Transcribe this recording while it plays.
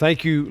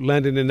Thank you,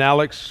 Landon and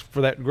Alex, for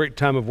that great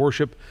time of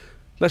worship.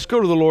 Let's go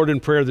to the Lord in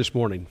prayer this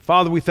morning.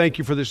 Father, we thank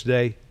you for this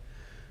day.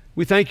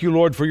 We thank you,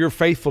 Lord, for your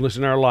faithfulness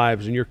in our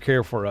lives and your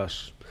care for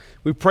us.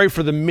 We pray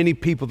for the many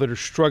people that are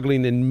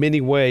struggling in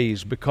many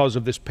ways because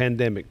of this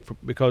pandemic,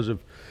 because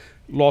of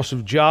loss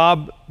of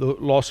job, the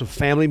loss of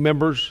family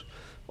members,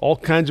 all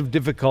kinds of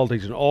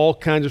difficulties and all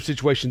kinds of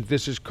situations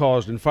this has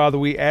caused. And Father,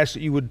 we ask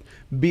that you would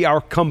be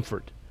our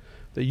comfort,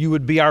 that you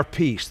would be our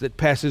peace that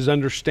passes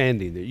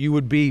understanding, that you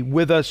would be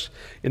with us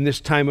in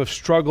this time of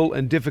struggle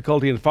and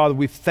difficulty. And Father,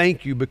 we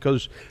thank you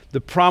because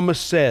the promise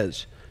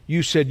says,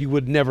 you said you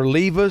would never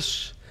leave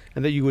us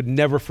and that you would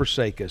never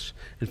forsake us.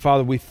 And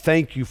Father, we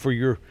thank you for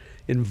your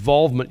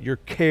involvement, your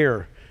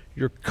care,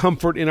 your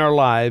comfort in our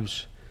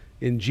lives.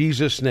 In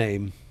Jesus'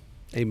 name,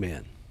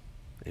 amen.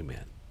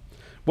 Amen.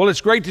 Well, it's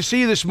great to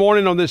see you this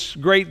morning on this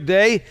great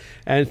day,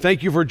 and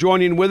thank you for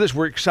joining with us.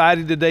 We're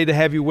excited today to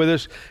have you with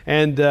us,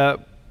 and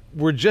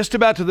we're just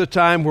about to the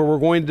time where we're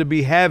going to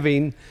be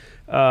having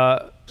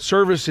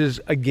services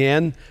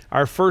again.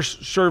 Our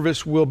first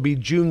service will be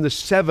June the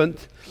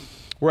 7th.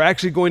 We're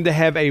actually going to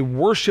have a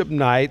worship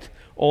night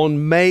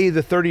on May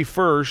the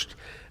 31st,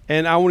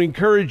 and I want to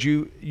encourage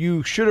you,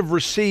 you should have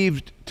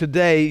received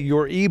today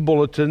your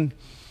e-bulletin.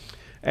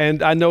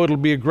 And I know it'll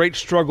be a great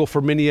struggle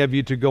for many of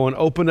you to go and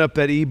open up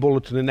that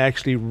e-bulletin and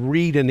actually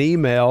read an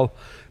email.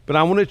 But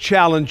I want to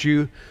challenge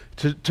you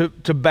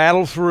to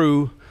battle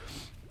through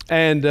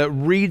and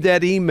read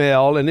that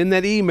email. And in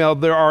that email,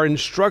 there are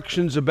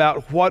instructions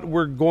about what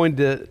we're going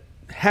to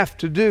have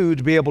to do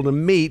to be able to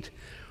meet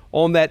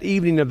on that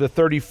evening of the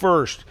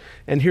 31st.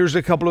 And here's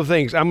a couple of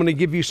things. I'm going to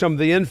give you some of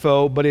the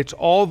info, but it's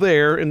all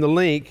there in the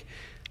link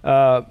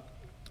that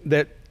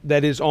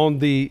is on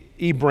the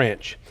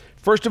e-branch.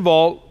 First of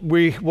all,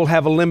 we will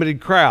have a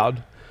limited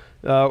crowd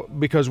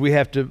because we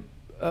have to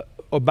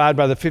abide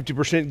by the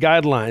 50%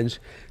 guidelines.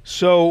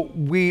 So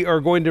we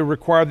are going to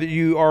require that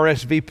you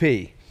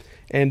RSVP.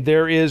 And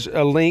there is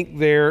a link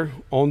there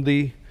in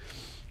the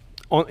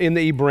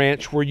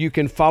e-branch where you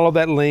can follow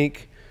that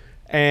link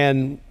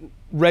and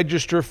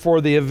register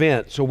for the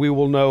event. So we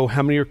will know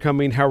how many are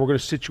coming, how we're going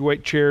to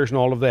situate chairs and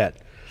all of that.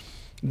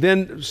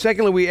 Then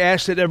secondly, we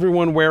ask that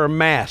everyone wear a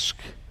mask.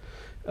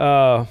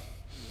 And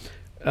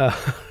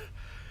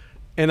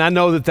I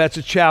know that that's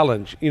a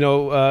challenge. You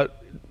know,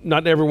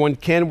 not everyone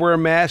can wear a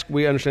mask.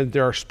 We understand that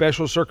there are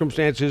special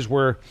circumstances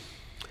where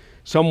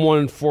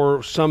someone,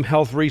 for some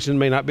health reason,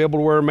 may not be able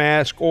to wear a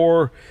mask,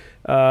 or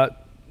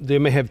they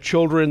may have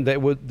children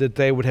that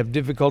they would have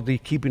difficulty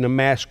keeping a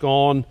mask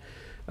on.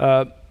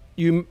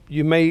 You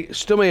may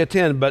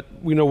attend, but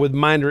with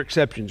minor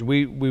exceptions.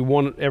 We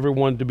want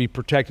everyone to be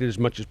protected as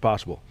much as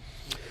possible.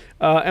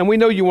 And we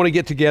know you want to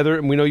get together,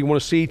 and we know you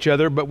want to see each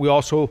other, but we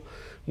also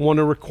want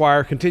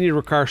to continue to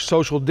require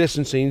social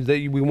distancing,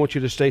 that we want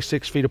you to stay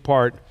 6 feet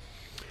apart.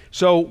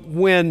 So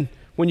when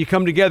you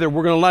come together,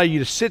 we're going to allow you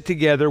to sit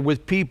together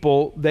with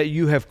people that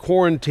you have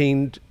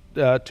quarantined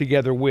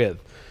together with.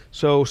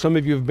 So some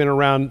of you have been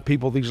around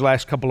people these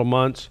last couple of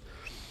months,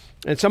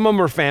 and some of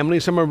them are family,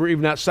 some of them are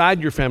even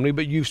outside your family,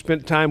 but you've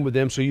spent time with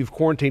them, so you've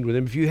quarantined with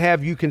them. If you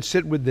have, you can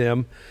sit with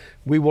them.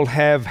 We will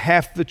have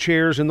half the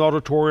chairs in the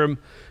auditorium.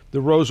 The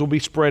rows will be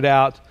spread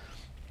out.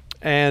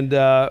 And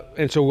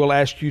so we'll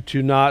ask you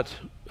to not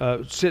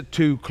sit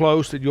too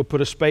close, that you'll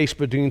put a space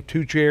between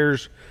two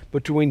chairs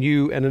between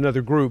you and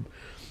another group.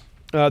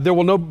 There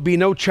will be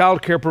no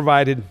child care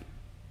provided,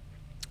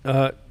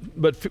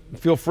 but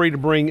feel free to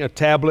bring a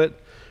tablet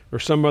or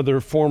some other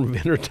form of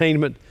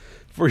entertainment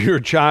for your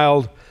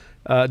child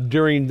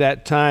during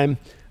that time.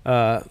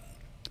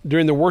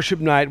 During the worship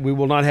night, we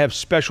will not have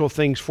special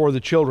things for the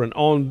children.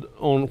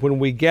 When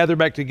we gather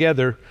back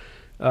together,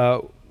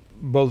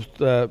 both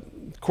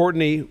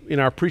Courtney in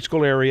our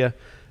preschool area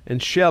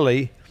and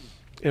Shelley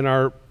in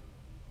our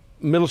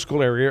middle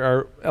school area,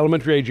 our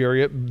elementary age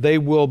area, they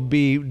will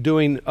be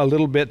doing a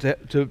little bit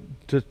to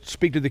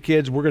speak to the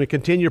kids. We're going to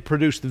continue to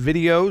produce the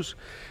videos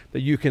that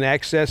you can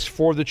access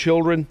for the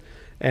children,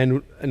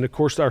 and of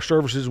course our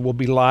services will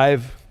be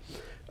live.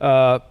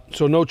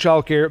 So no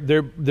child care.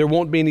 There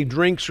won't be any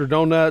drinks or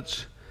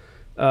donuts.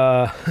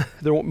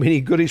 There won't be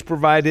any goodies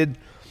provided.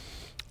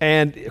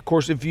 And of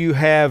course, if you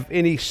have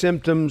any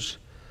symptoms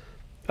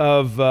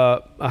of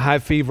a high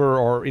fever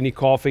or any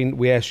coughing,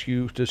 we ask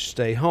you to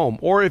stay home.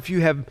 Or if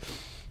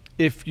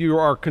you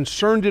are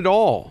concerned at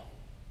all,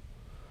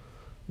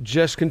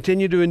 just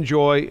continue to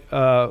enjoy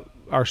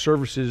our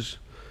services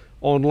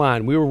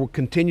online. We will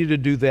continue to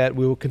do that.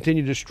 We will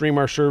continue to stream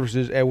our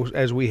services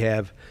as we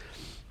have.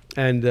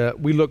 And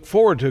we look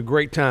forward to a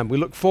great time.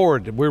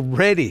 We're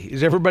ready.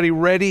 Is everybody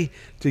ready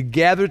to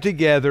gather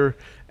together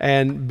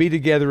and be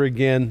together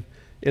again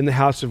in the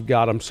house of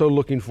God? I'm so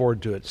looking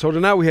forward to it. So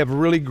tonight we have a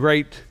really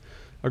great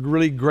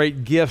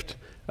gift.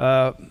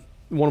 One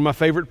of my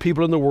favorite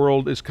people in the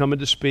world is coming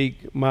to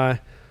speak. My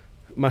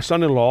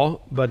son-in-law,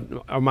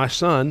 my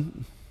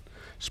son,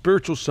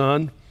 spiritual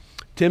son,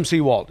 Tim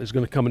Sewalt, is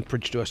going to come and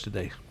preach to us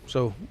today.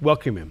 So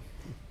welcome him.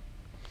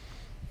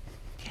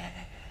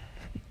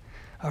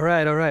 All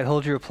right.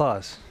 Hold your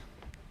applause.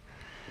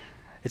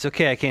 It's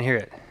okay. I can't hear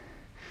it.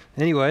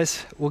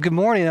 Anyways, well, good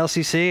morning,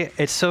 LCC.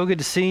 It's so good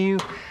to see you.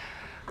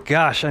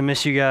 Gosh, I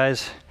miss you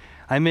guys.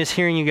 I miss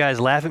hearing you guys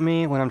laugh at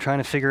me when I'm trying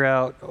to figure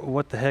out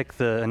what the heck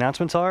the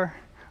announcements are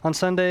on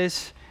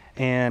Sundays,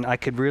 and I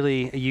could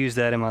really use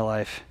that in my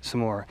life some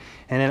more.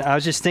 And then I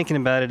was just thinking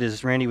about it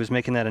as Randy was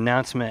making that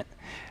announcement.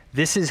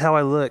 This is how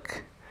I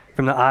look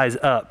from the eyes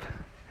up.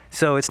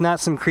 So it's not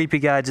some creepy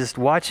guy just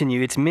watching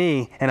you. It's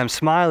me, and I'm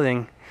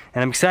smiling,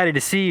 and I'm excited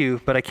to see you,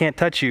 but I can't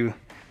touch you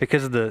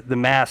because of the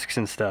masks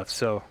and stuff.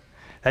 So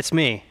that's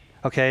me,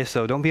 okay?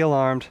 So don't be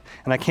alarmed,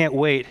 and I can't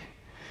wait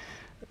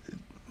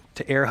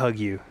to air hug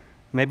you.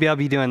 Maybe I'll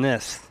be doing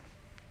this.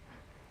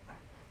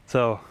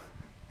 So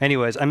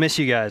anyways, I miss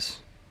you guys.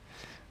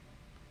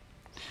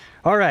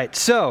 All right,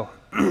 so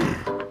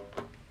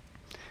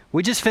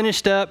we just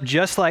finished up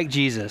Just Like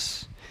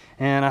Jesus,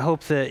 and I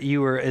hope that you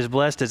were as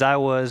blessed as I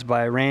was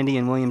by Randy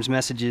and William's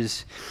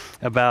messages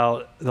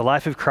about the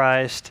life of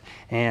Christ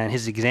and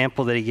his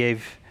example that he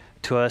gave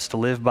to us to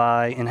live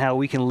by, and how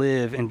we can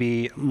live and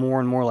be more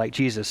and more like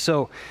Jesus.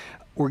 So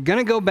we're going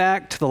to go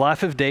back to the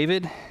life of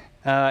David,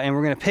 and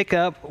we're going to pick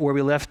up where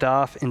we left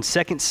off in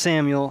 2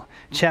 Samuel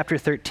chapter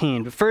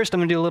 13. But first, I'm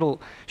going to do a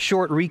little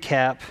short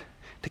recap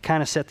to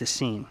kind of set the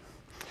scene.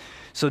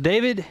 So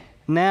David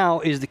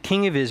now is the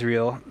king of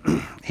Israel.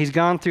 He's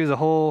gone through the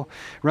whole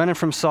running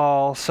from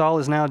Saul. Saul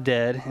is now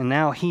dead, and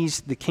now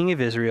he's the king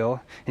of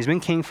Israel. He's been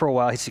king for a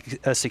while. He's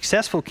a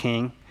successful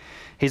king.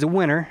 He's a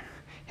winner.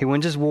 He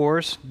wins his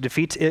wars,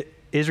 defeats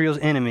Israel's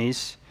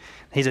enemies.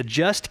 He's a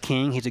just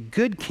king. He's a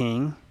good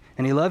king,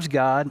 and he loves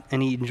God,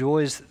 and he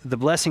enjoys the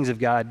blessings of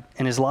God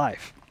in his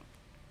life.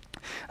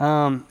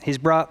 He's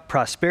brought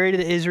prosperity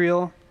to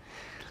Israel.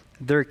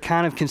 They're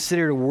kind of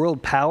considered a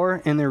world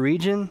power in their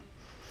region,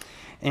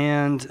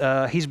 and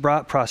he's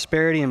brought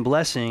prosperity and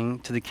blessing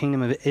to the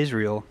kingdom of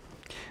Israel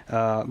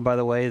by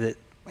the way that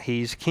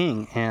he's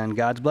king and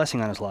God's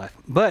blessing on his life.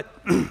 But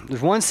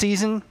there's one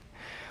season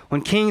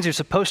when kings are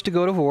supposed to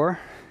go to war,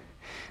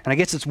 and I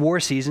guess it's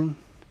war season.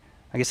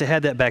 I guess they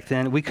had that back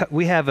then. We've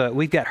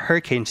got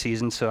hurricane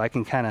season, so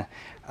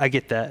I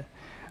get that,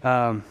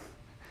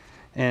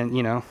 and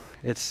you know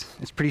it's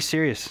pretty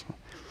serious.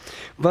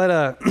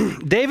 But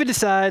David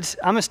decides,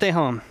 I'm gonna stay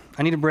home.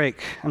 I need a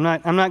break. I'm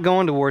not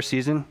going to war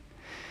season,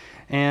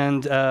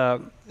 and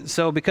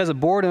so because of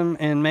boredom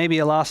and maybe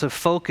a loss of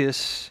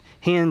focus,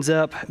 he ends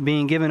up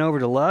being given over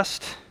to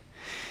lust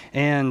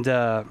and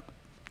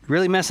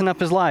really messing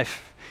up his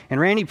life. And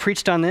Randy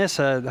preached on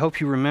this. I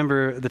hope you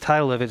remember the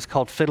title of it. It's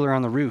called Fiddler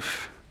on the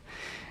Roof.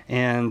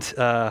 And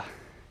I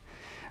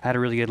had a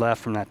really good laugh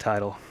from that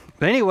title.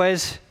 But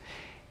anyways,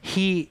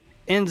 he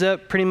ends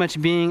up pretty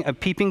much being a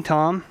peeping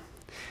Tom.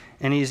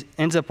 And he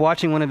ends up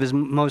watching one of his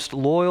most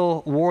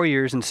loyal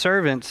warriors and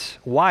servants'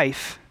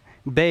 wife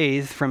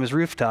bathe from his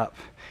rooftop.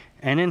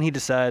 And then he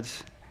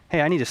decides, hey,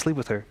 I need to sleep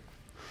with her.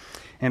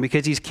 And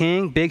because he's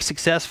king, big,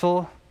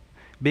 successful,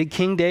 big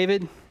King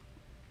David,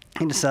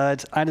 he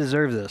decides, I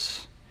deserve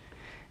this.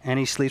 And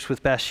he sleeps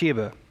with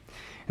Bathsheba.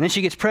 And then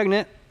she gets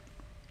pregnant,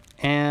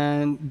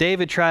 and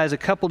David tries a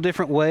couple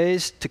different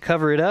ways to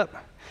cover it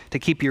up, to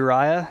keep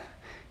Uriah,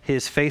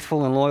 his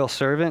faithful and loyal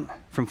servant,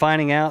 from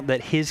finding out that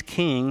his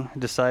king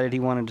decided he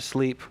wanted to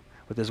sleep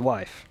with his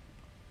wife.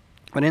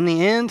 But in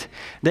the end,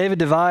 David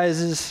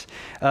devises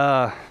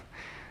the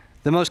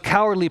most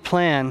cowardly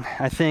plan,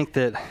 I think,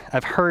 that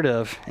I've heard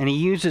of, and he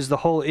uses the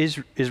whole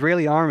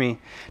Israeli army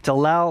to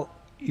allow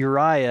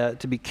Uriah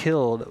to be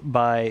killed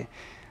by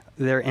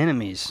their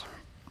enemies.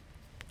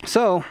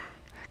 So,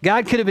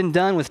 God could have been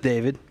done with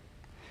David,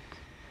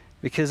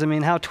 because, I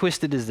mean, how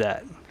twisted is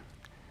that?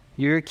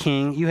 You're a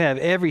king. You have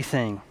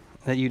everything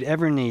that you'd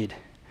ever need.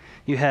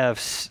 You have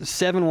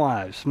 7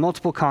 wives,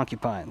 multiple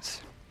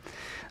concubines.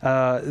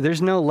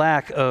 There's no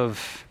lack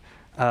of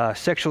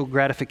sexual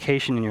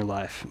gratification in your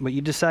life, but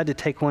you decide to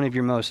take one of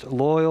your most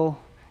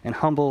loyal and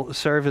humble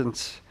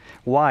servant's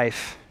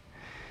wife.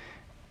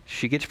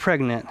 She gets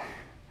pregnant,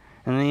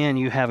 and in the end,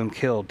 you have him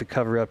killed to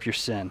cover up your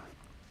sin.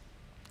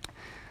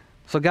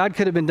 So God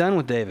could have been done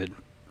with David,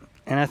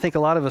 and I think a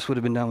lot of us would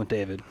have been done with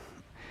David,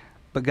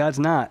 but God's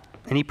not,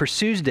 and he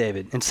pursues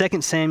David. In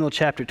 2 Samuel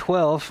chapter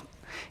 12,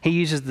 he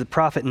uses the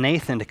prophet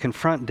Nathan to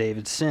confront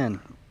David's sin.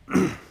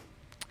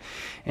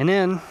 And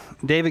then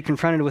David,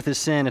 confronted with his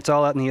sin, it's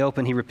all out in the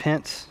open. He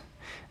repents.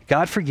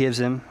 God forgives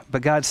him,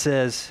 but God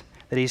says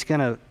that he's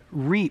going to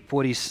reap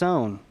what he's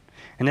sown,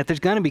 and that there's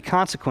going to be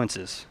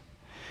consequences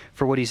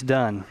for what he's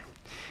done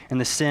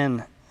and the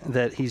sin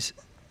that he's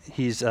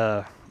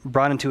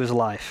brought into his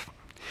life.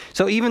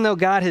 So even though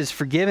God has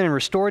forgiven and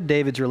restored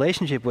David's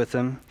relationship with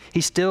him,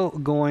 he's still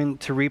going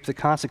to reap the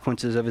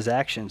consequences of his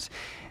actions.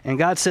 And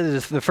God said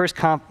that the first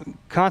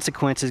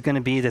consequence is going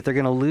to be that they're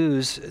going to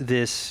lose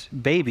this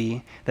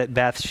baby that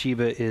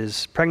Bathsheba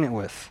is pregnant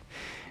with.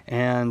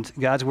 And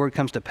God's word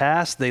comes to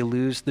pass. They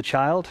lose the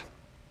child.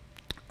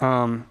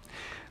 But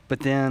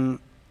then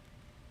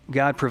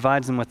God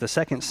provides them with a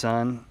second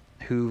son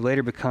who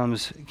later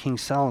becomes King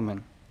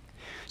Solomon.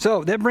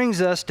 So that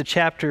brings us to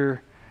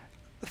chapter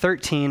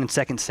 13 in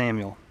 2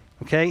 Samuel.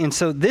 Okay? And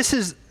so this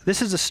is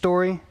a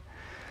story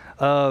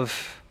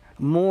of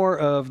more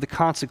of the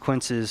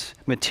consequences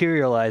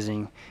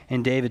materializing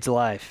in David's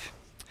life.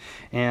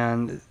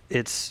 And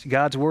it's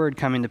God's word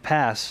coming to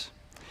pass.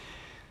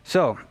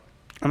 So,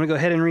 I'm going to go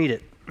ahead and read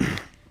it.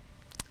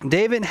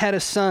 David had a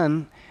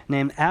son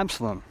named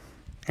Absalom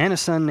and a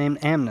son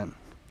named Amnon.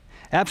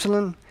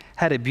 Absalom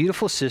had a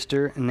beautiful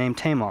sister named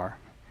Tamar,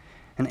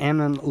 and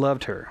Amnon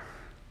loved her.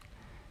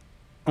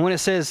 And when it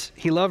says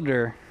he loved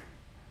her,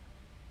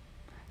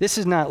 this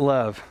is not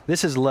love.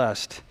 This is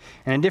lust.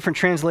 And in different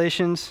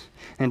translations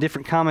and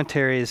different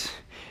commentaries,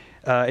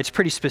 it's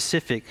pretty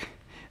specific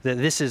that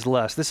this is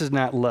lust. This is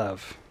not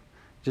love.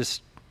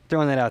 Just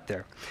throwing that out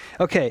there.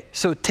 Okay,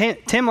 so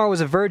Tamar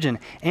was a virgin.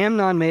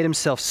 Amnon made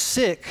himself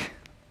sick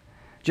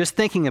just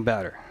thinking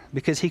about her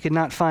because he could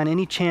not find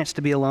any chance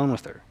to be alone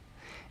with her.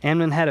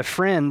 Amnon had a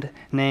friend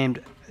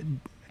named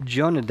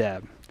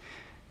Jonadab.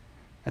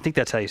 I think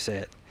that's how you say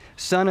it.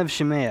 Son of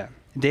Shemaiah,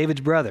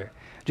 David's brother.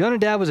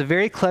 Jonadab was a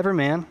very clever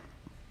man,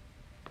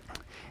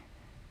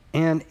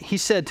 and he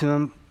said to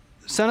him,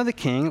 "Son of the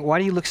king, why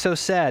do you look so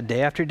sad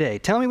day after day?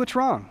 Tell me what's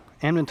wrong."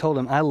 Amnon told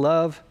him, "I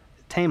love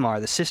Tamar,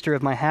 the sister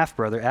of my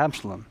half-brother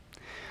Absalom."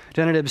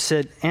 Jonadab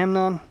said,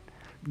 "Amnon,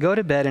 go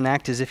to bed and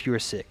act as if you are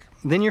sick.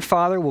 Then your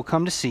father will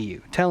come to see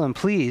you. Tell him,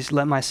 please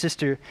let my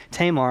sister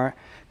Tamar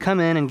come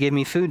in and give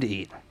me food to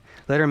eat.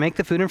 Let her make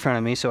the food in front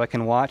of me so I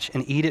can watch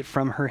and eat it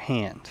from her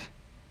hand."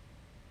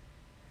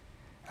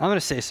 I'm going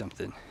to say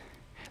something.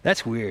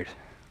 That's weird.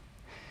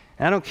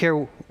 And I don't care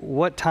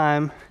what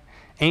time,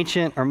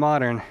 ancient or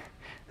modern,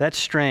 that's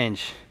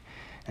strange.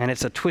 And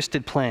it's a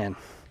twisted plan.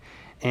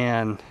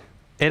 And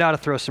it ought to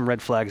throw some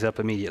red flags up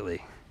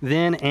immediately,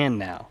 then and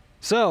now.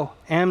 So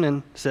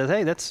Amnon says,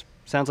 "Hey, that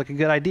sounds like a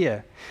good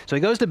idea." So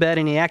he goes to bed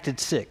and he acted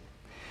sick.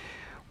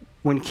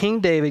 When King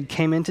David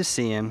came in to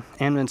see him,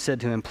 Amnon said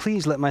to him,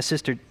 "Please let my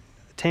sister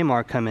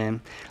Tamar come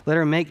in. Let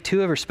her make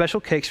 2 of her special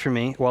cakes for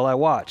me while I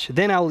watch.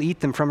 Then I will eat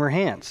them from her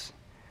hands."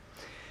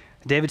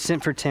 David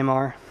sent for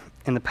Tamar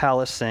in the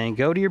palace, saying,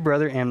 "Go to your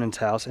brother Amnon's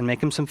house and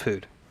make him some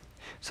food."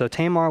 So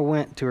Tamar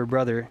went to her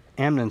brother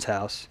Amnon's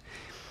house,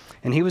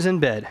 and he was in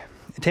bed.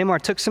 Tamar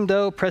took some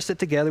dough, pressed it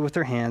together with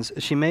her hands.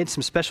 She made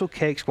some special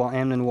cakes while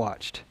Amnon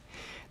watched.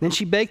 Then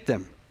she baked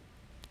them.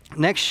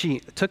 Next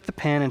she took the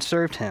pan and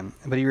served him,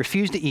 but he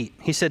refused to eat.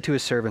 He said to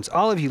his servants,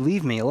 "All of you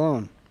leave me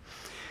alone."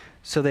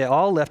 So they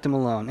all left him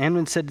alone.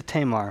 Amnon said to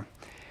Tamar,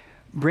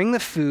 "Bring the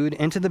food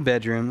into the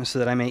bedroom so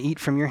that I may eat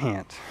from your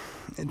hand."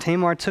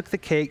 Tamar took the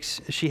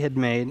cakes she had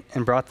made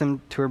and brought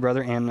them to her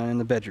brother Amnon in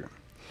the bedroom.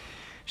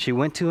 She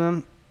went to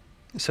him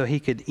so he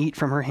could eat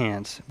from her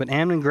hands. But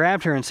Amnon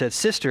grabbed her and said,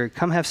 "Sister,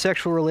 come have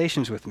sexual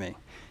relations with me."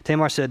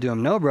 Tamar said to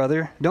him, "No,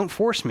 brother, don't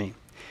force me.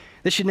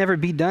 This should never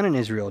be done in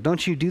Israel.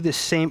 Don't you do this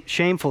same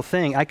shameful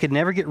thing. I could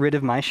never get rid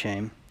of my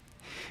shame,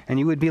 and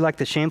you would be like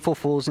the shameful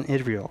fools in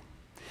Israel.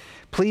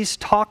 Please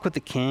talk with the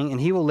king,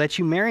 and he will let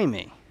you marry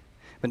me."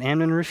 But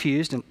Amnon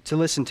refused to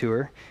listen to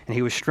her, and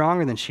he was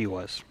stronger than she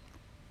was.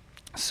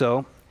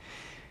 So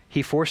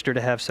he forced her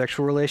to have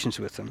sexual relations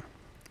with him.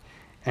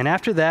 And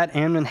after that,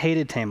 Amnon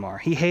hated Tamar.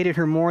 He hated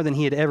her more than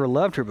he had ever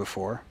loved her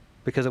before,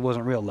 because it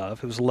wasn't real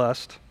love, it was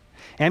lust.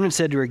 Amnon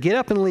said to her, "Get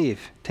up and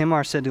leave."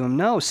 Tamar said to him,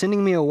 "No,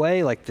 sending me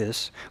away like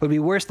this would be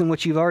worse than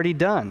what you've already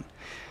done."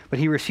 But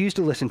he refused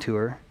to listen to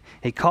her.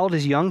 He called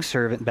his young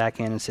servant back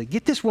in and said,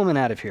 "Get this woman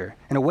out of here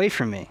and away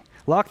from me.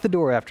 Lock the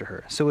door after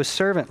her." So his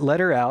servant led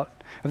her out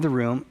of the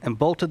room and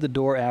bolted the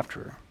door after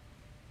her.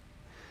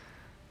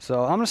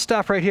 So I'm going to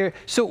stop right here.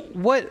 So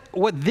what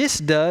this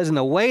does, and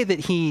the way that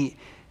he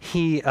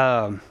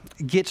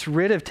gets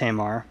rid of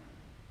Tamar,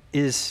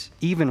 is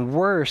even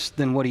worse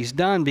than what he's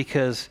done,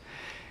 because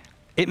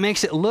it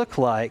makes it look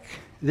like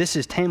this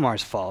is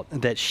Tamar's fault,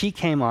 that she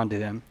came onto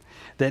him,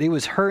 that it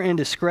was her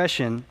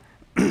indiscretion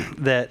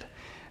that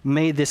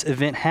made this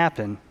event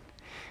happen.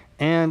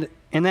 And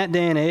in that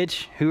day and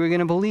age, who are going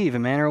to believe, a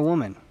man or a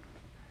woman?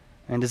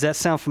 And does that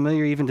sound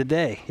familiar even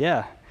today?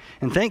 Yeah.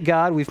 And thank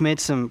God we've made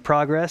some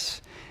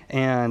progress,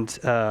 and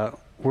thank God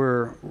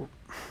we're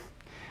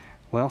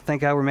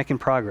making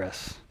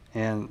progress.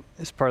 And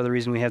it's part of the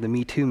reason we have the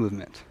Me Too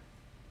movement.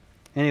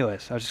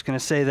 Anyways, I was just going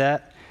to say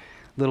that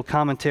little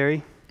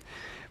commentary.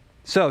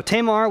 So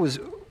Tamar was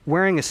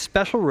wearing a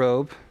special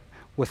robe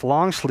with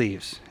long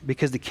sleeves,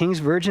 because the king's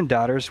virgin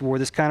daughters wore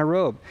this kind of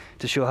robe.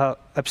 To show how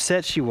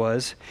upset she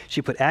was,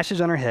 she put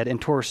ashes on her head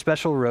and tore her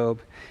special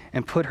robe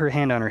and put her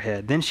hand on her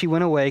head. Then she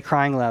went away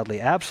crying loudly.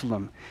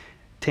 Absalom,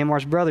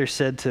 Tamar's brother,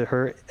 said to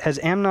her, "Has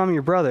Amnon,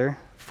 your brother,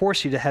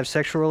 forced you to have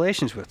sexual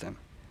relations with him?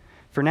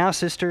 For now,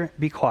 sister,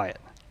 be quiet.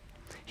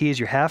 He is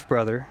your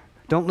half-brother.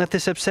 Don't let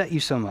this upset you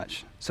so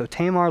much." So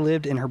Tamar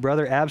lived in her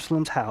brother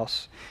Absalom's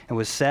house and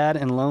was sad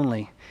and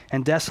lonely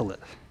and desolate.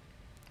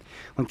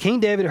 When King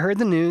David heard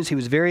the news, he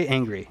was very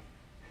angry.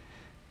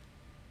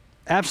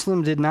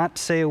 Absalom did not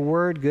say a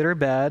word, good or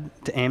bad,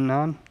 to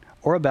Amnon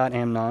or about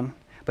Amnon,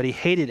 but he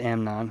hated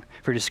Amnon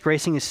for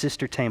disgracing his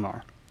sister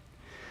Tamar.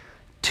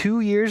 2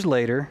 years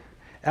later,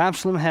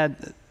 Absalom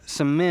had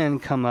some men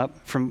come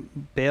up from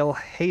Baal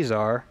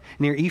Hazor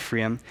near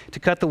Ephraim to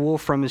cut the wool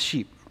from his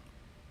sheep.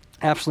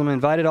 Absalom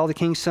invited all the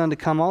king's sons to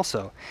come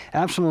also.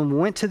 Absalom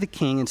went to the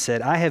king and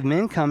said, I have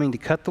men coming to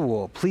cut the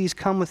wool. Please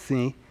come with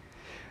me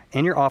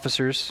and your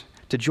officers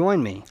to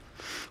join me.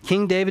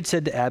 King David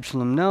said to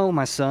Absalom, no,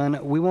 my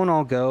son, we won't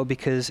all go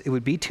because it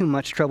would be too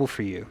much trouble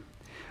for you.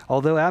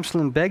 Although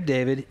Absalom begged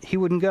David, he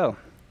wouldn't go.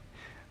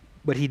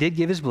 But he did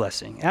give his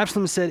blessing.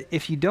 Absalom said,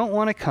 if you don't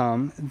want to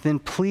come, then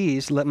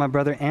please let my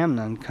brother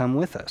Amnon come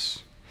with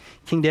us.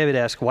 King David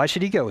asked, why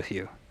should he go with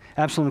you?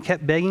 Absalom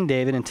kept begging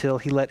David until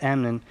he let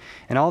Amnon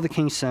and all the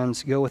king's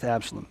sons go with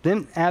Absalom.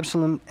 Then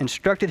Absalom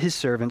instructed his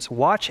servants,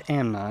 watch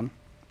Amnon.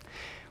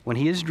 When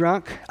he is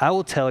drunk, I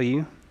will tell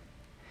you,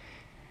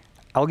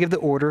 I'll give the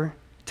order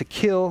to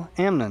kill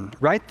Amnon.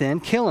 Right then,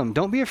 kill him.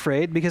 Don't be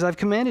afraid because I've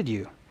commanded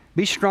you.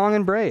 Be strong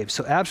and brave.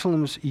 So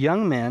Absalom's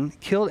young men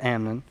killed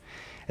Amnon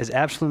as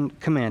Absalom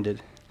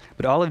commanded.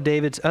 But all of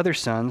David's other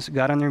sons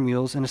got on their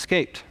mules and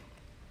escaped.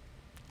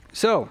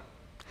 So,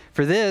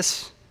 for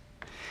this,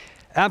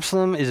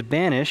 Absalom is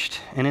banished,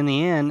 and in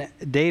the end,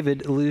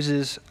 David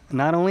loses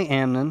not only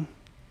Amnon,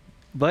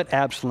 but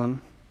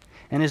Absalom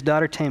and his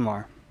daughter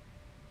Tamar.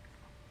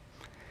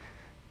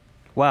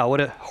 Wow,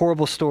 what a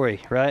horrible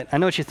story, right? I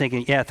know what you're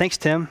thinking. Yeah, thanks,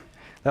 Tim.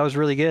 That was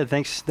really good.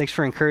 Thanks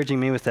for encouraging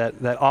me with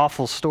that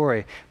awful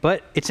story.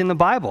 But it's in the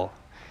Bible,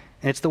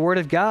 and it's the Word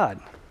of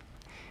God.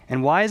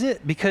 And why is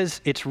it?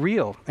 Because it's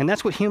real, and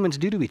that's what humans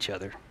do to each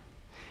other.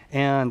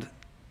 And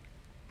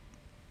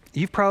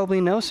you probably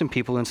know some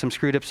people in some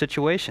screwed up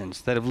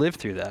situations that have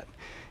lived through that.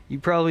 You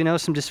probably know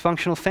some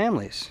dysfunctional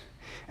families.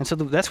 And so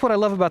that's what I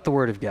love about the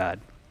Word of God,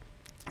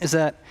 is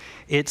that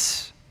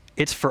it's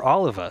for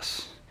all of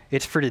us.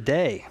 It's for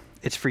today.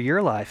 It's for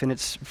your life, and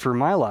it's for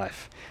my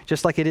life,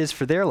 just like it is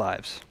for their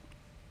lives.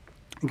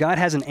 God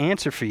has an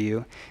answer for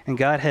you, and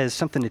God has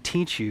something to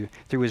teach you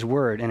through His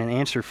Word, and an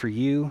answer for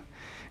you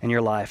and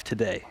your life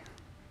today.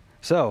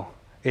 So,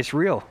 it's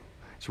real.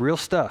 It's real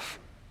stuff.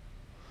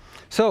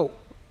 So,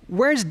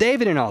 where's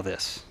David in all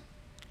this?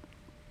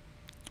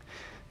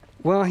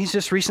 Well, he's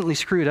just recently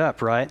screwed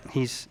up, right?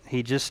 He's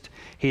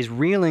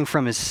reeling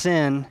from his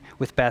sin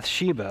with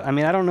Bathsheba. I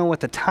mean, I don't know what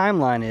the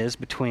timeline is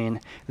between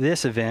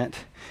this event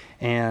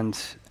and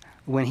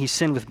when he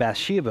sinned with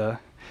Bathsheba,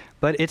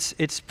 but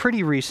it's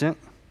pretty recent,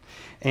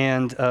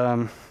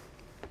 and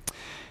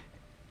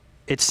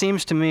it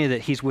seems to me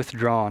that he's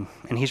withdrawn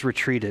and he's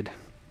retreated.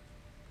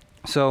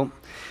 So,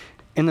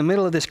 in the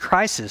middle of this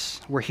crisis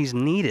where he's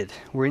needed,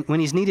 when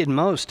he's needed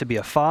most to be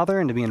a father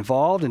and to be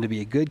involved and to be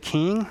a good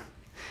king,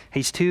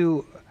 he's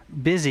too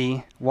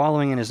busy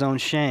wallowing in his own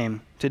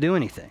shame to do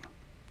anything.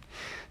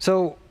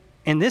 So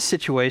in this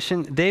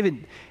situation,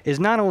 David is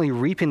not only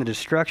reaping the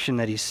destruction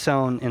that he's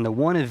sown in the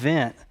one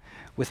event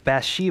with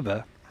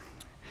Bathsheba,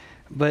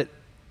 but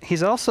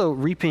he's also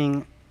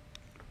reaping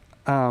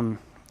from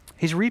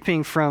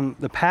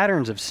the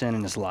patterns of sin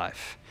in his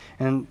life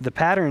and the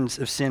patterns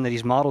of sin that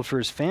he's modeled for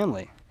his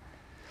family.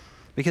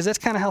 Because that's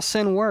kind of how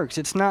sin works.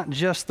 It's not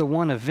just the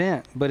one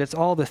event, but it's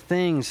all the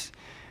things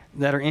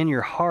that are in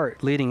your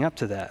heart leading up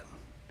to that.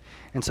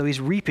 And so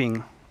he's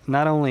reaping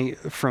not only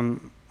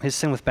from his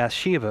sin with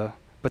Bathsheba,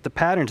 but the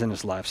patterns in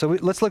his life. So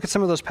let's look at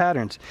some of those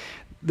patterns.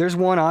 There's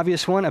one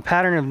obvious one, a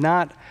pattern of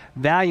not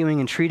valuing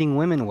and treating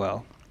women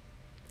well.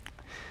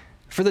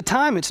 For the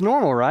time, it's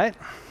normal, right?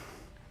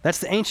 That's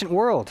the ancient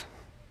world.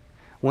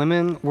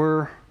 Women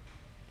were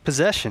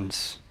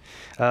possessions.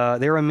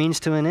 They were a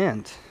means to an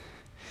end.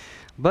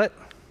 But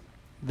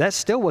that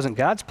still wasn't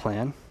God's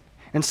plan.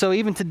 And so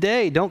even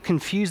today, don't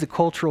confuse the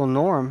cultural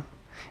norm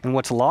and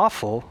what's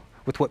lawful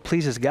with what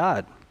pleases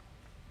God.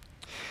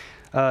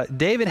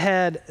 David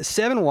had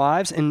 7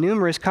 wives and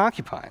numerous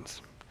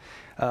concubines.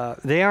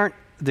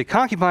 The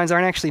concubines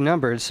aren't actually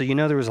numbered, so you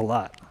know there was a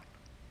lot.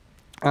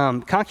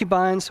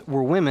 Concubines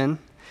were women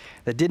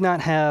that did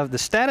not have the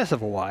status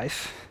of a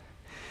wife,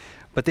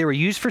 but they were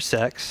used for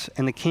sex,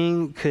 and the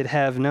king could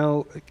have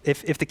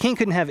if the king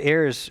couldn't have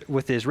heirs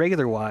with his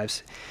regular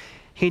wives,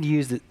 he'd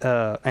use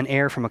an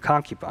heir from a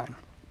concubine.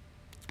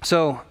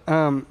 So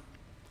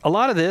a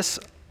lot of this,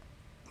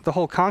 the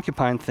whole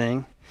concubine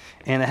thing,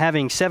 and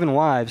having 7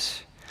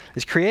 wives,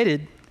 is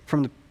created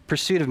from the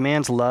pursuit of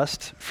man's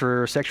lust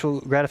for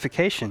sexual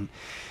gratification.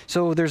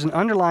 So there's an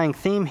underlying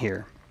theme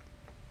here.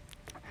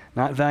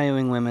 Not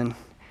valuing women,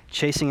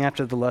 chasing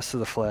after the lust of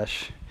the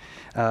flesh,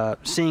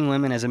 seeing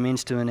women as a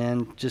means to an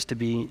end just to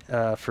be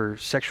for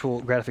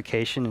sexual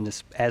gratification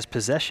and as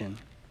possession.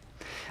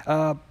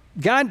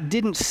 God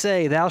didn't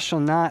say, thou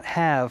shalt not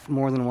have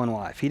more than one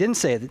wife. He didn't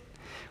say that,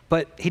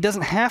 but he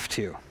doesn't have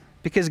to,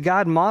 because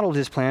God modeled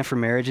his plan for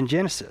marriage in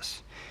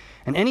Genesis.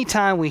 And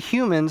anytime we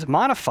humans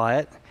modify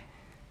it,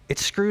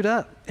 it's screwed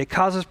up. It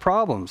causes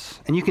problems.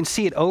 And you can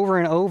see it over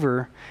and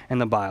over in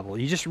the Bible.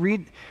 You just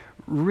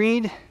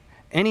read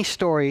any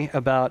story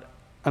about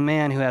a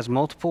man who has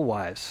multiple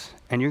wives,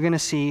 and you're going to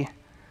see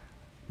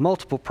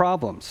multiple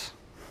problems.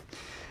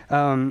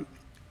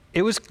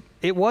 It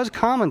was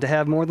common to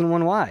have more than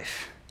one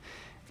wife,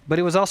 but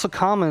it was also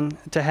common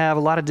to have a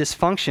lot of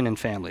dysfunction in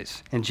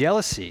families, and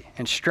jealousy,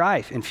 and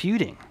strife, and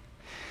feuding.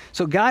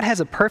 So God has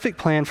a perfect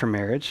plan for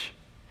marriage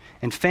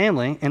and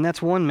family, and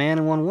that's one man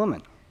and one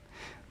woman.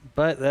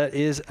 But that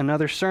is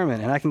another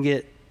sermon, and I can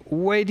get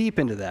way deep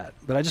into that.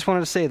 But I just wanted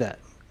to say that.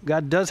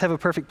 God does have a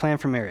perfect plan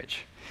for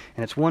marriage,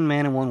 and it's one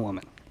man and one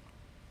woman.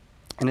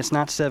 And it's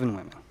not 7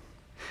 women.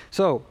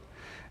 So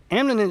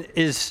Amnon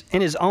is,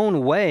 in his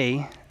own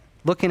way,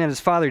 looking at his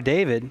father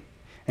David, and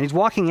he's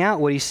walking out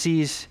what he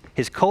sees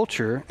his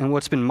culture and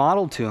what's been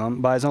modeled to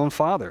him by his own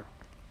father.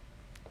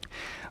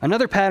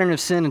 Another pattern of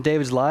sin in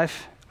David's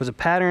life was a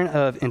pattern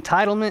of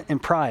entitlement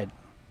and pride.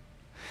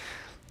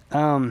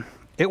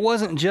 It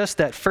wasn't just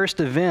that first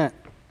event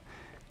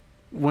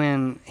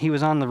when he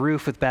was on the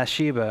roof with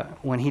Bathsheba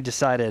when he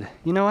decided,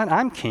 you know what,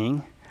 I'm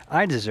king.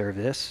 I deserve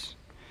this.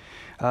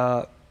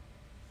 There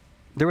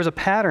was a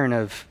pattern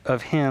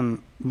of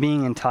him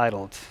being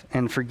entitled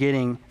and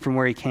forgetting from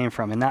where he came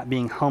from and not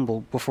being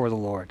humble before the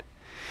Lord.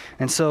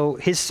 And so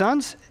his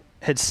sons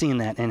had seen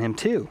that in him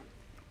too.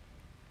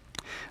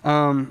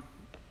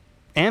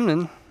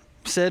 Amnon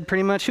said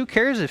pretty much, who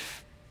cares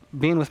if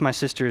being with my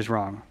sister is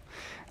wrong?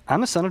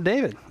 I'm a son of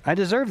David. I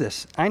deserve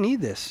this. I need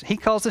this. He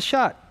calls the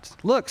shots.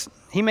 Looks,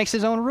 he makes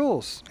his own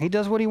rules. He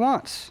does what he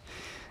wants.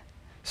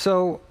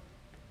 So,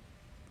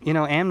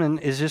 Amnon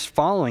is just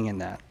following in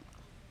that.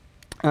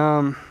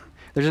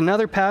 There's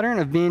another pattern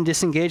of being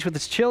disengaged with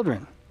his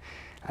children.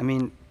 I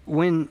mean,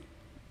 when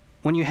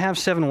you have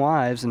 7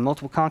 wives and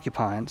multiple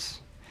concubines,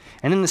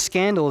 and then the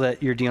scandal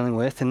that you're dealing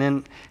with, and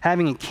then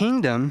having a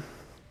kingdom,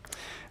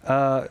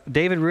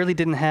 David really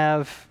didn't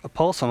have a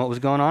pulse on what was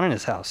going on in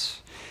his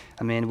house.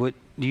 I mean,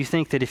 do you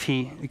think that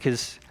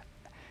because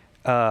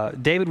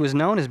David was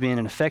known as being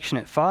an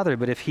affectionate father,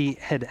 but if he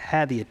had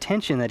had the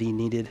attention that he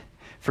needed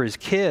for his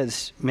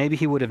kids, maybe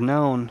he would have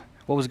known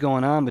what was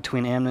going on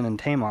between Amnon and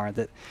Tamar.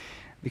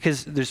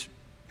 Because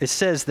it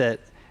says that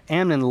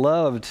Amnon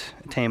loved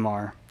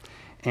Tamar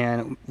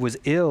and was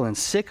ill and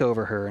sick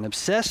over her and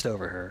obsessed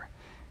over her.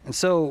 And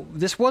so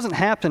this wasn't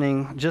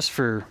happening just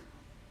for,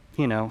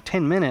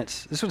 10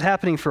 minutes. This was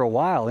happening for a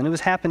while, and it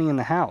was happening in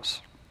the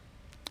house.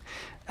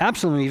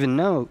 Absalom even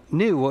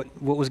knew what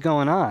was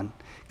going on,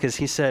 because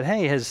he said,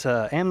 hey, has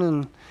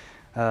Amnon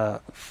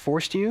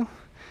forced you?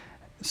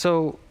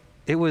 So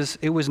it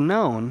was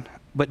known,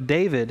 but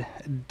David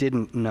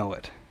didn't know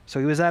it. So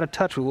he was out of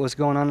touch with what was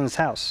going on in his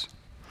house.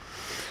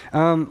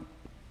 And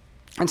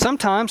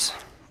sometimes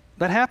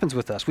that happens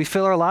with us. We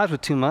fill our lives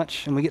with too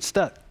much, and we get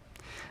stuck.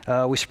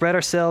 We spread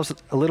ourselves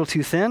a little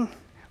too thin.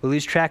 We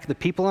lose track of the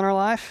people in our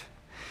life.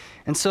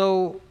 And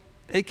so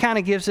it kind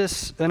of gives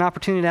us an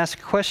opportunity to ask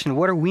a question: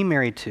 what are we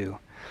married to?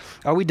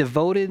 Are we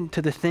devoted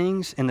to the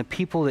things and the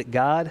people that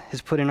God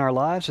has put in our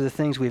lives, or the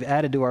things we've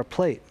added to our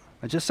plate?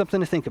 Just something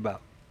to think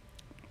about.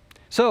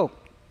 So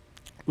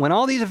when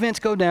all these events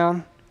go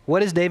down, what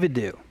does David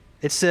do?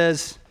 It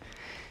says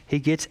he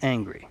gets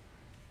angry.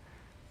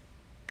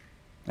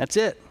 That's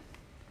it.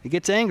 He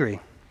gets angry.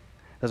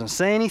 Doesn't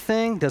say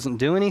anything, doesn't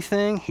do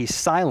anything. He's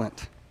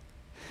silent.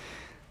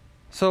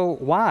 So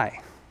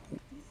why?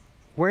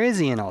 Where is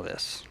he in all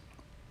this?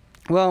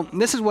 Well,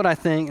 this is what I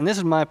think, and this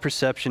is my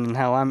perception and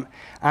how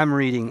I'm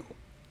reading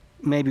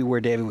maybe where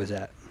David was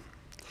at.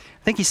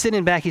 I think he's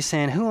sitting back, he's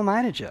saying, who am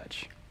I to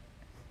judge?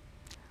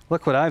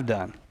 Look what I've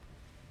done.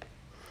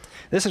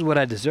 This is what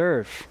I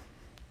deserve.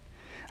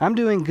 I'm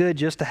doing good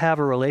just to have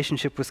a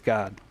relationship with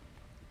God.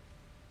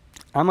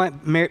 I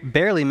might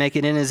barely make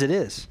it in as it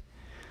is.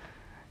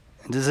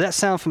 Does that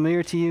sound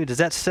familiar to you? Does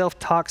that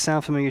self-talk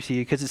sound familiar to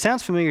you? Because it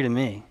sounds familiar to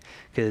me,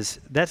 because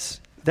that's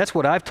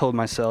what I've told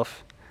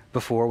myself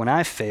before when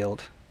I've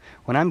failed,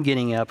 when I'm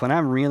getting up, when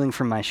I'm reeling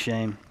from my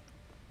shame.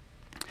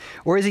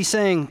 Or is he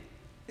saying,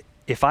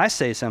 if I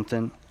say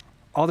something,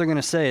 all they're going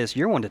to say is,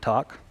 you're one to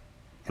talk,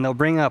 and they'll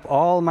bring up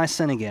all my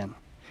sin again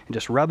and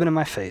just rub it in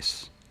my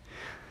face.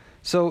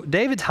 So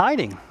David's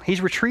hiding. He's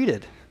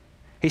retreated.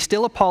 He's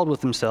still appalled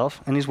with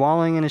himself, and he's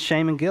wallowing in his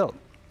shame and guilt.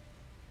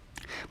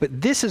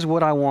 But this is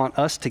what I want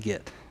us to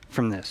get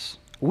from this.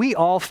 We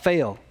all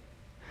fail.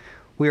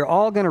 We are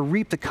all going to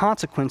reap the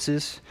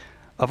consequences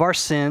of our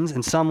sins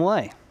in some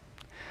way.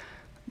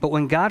 But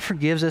when God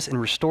forgives us and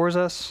restores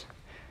us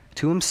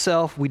to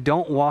himself, we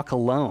don't walk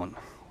alone.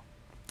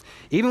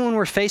 Even when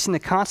we're facing the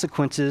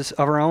consequences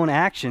of our own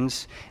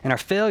actions and our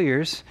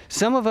failures,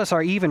 some of us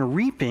are even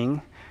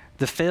reaping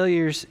the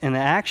failures and the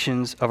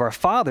actions of our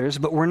fathers,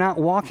 but we're not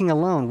walking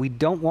alone. We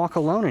don't walk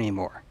alone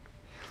anymore.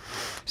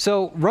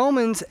 So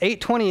Romans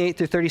 8:28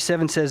 through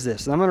 37 says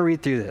this, and I'm going to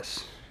read through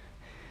this.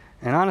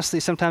 And honestly,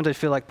 sometimes I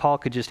feel like Paul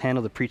could just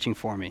handle the preaching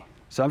for me.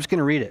 So I'm just going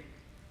to read it.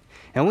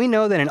 And we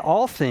know that in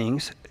all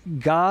things,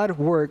 God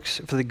works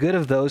for the good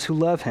of those who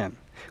love him,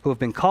 who have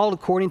been called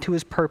according to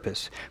his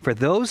purpose. For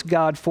those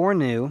God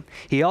foreknew,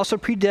 he also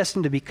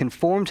predestined to be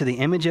conformed to the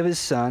image of his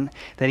Son,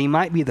 that he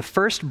might be the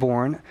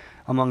firstborn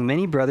among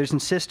many brothers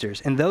and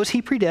sisters. And those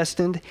he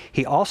predestined,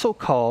 he also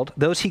called.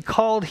 Those he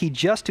called, he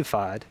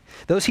justified.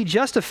 Those he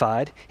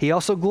justified, he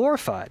also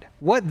glorified.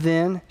 What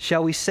then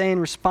shall we say in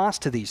response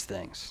to these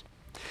things?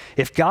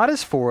 If God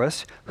is for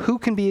us, who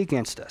can be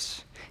against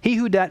us? He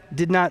who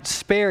did not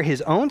spare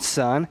his own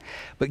Son,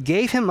 but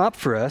gave him up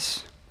for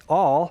us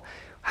all,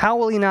 how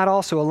will he not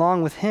also,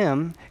 along with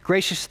him,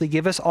 graciously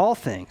give us all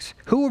things?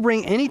 Who will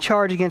bring any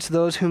charge against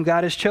those whom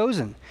God has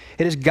chosen?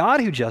 It is God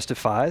who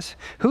justifies.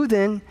 Who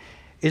then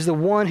is the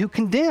one who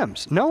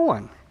condemns? No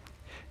one.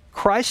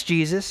 Christ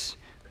Jesus,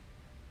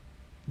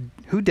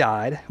 who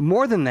died,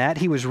 more than that,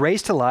 he was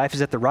raised to life,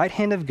 is at the right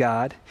hand of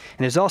God,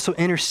 and is also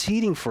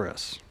interceding for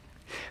us.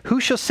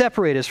 Who shall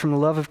separate us from the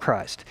love of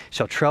Christ?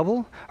 Shall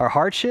trouble, or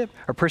hardship,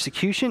 or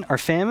persecution, or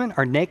famine,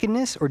 or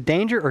nakedness, or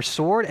danger, or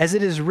sword? As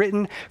it is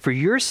written, for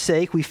your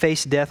sake we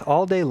face death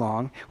all day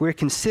long. We are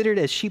considered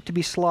as sheep to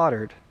be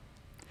slaughtered.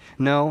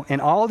 No,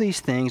 in all these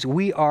things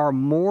we are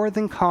more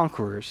than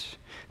conquerors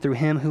through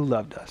him who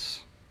loved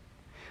us.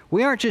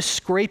 We aren't just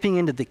scraping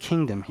into the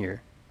kingdom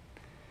here.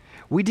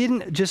 We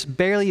didn't just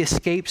barely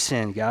escape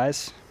sin,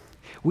 guys.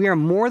 We are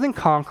more than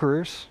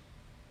conquerors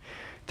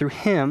through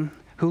him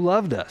who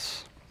loved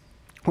us.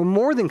 We're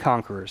more than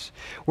conquerors.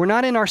 We're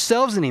not in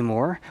ourselves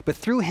anymore, but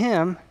through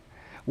him,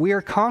 we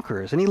are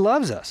conquerors, and he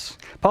loves us.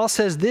 Paul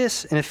says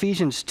this in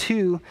Ephesians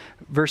 2,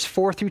 verse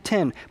 4 through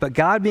 10. But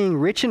God, being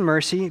rich in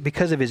mercy,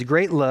 because of his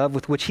great love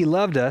with which he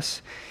loved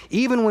us,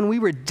 even when we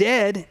were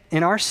dead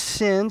in our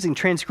sins and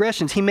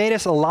transgressions, he made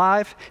us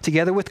alive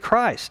together with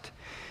Christ.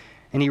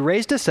 And he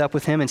raised us up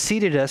with him and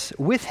seated us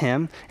with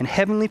him in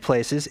heavenly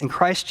places in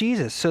Christ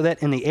Jesus, so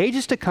that in the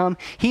ages to come,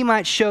 he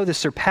might show the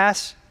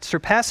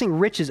surpassing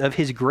riches of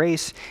his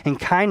grace and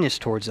kindness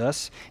towards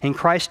us in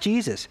Christ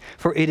Jesus.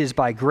 For it is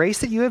by grace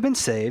that you have been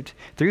saved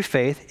through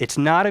faith. It's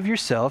not of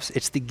yourselves,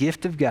 it's the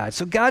gift of God.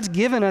 So God's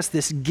given us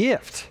this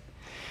gift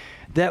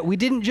that we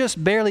didn't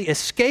just barely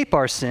escape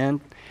our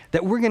sin,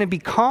 that we're going to be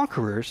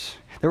conquerors,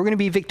 that we're going to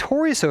be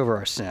victorious over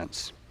our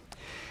sins.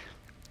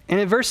 And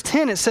in verse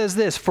 10 it says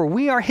this, for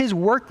we are his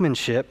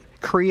workmanship,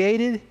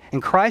 created in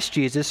Christ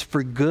Jesus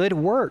for good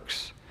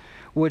works,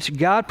 which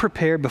God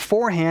prepared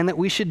beforehand that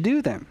we should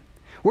do them.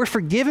 We're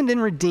forgiven and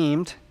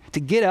redeemed to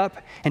get up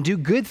and do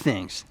good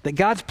things that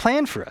God's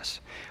planned for us.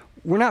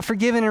 We're not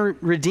forgiven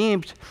and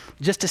redeemed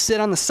just to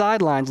sit on the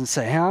sidelines and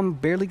say, hey, I'm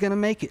barely going to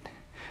make it.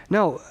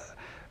 No,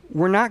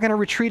 we're not going to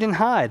retreat and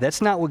hide.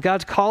 That's not what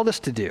God's called us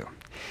to do.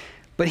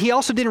 But he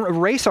also didn't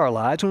erase our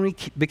lives when we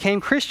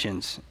became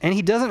Christians. And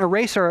he doesn't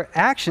erase our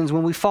actions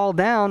when we fall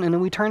down and then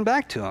we turn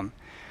back to him.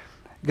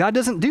 God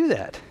doesn't do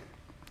that.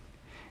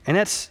 And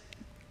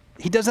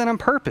he does that on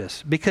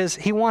purpose because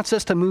he wants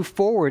us to move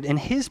forward in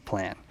his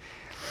plan.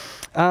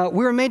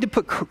 We were made to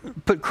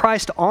put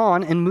Christ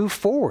on and move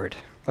forward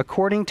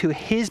according to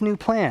his new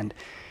plan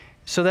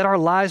so that our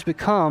lives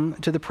become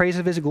to the praise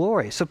of his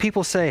glory. So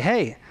people say,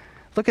 hey,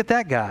 look at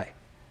that guy.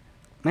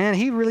 Man,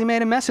 he really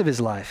made a mess of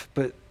his life,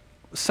 but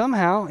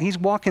somehow he's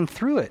walking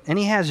through it and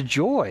he has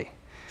joy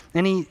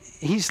and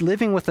he's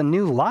living with a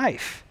new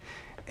life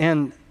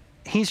and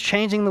he's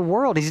changing the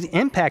world. He's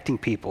impacting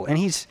people and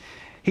he's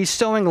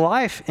sowing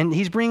life and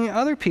he's bringing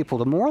other people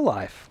to more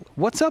life.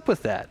 What's up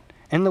with that?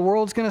 And the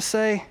world's going to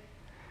say,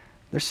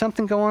 there's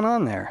something going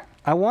on there.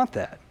 I want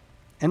that.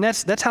 And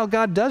that's how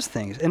God does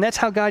things. And that's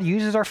how God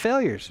uses our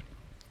failures.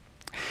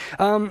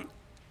 And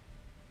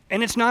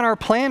it's not our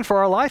plan for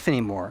our life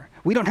anymore.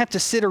 We don't have to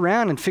sit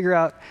around and figure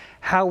out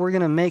how we're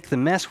going to make the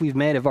mess we've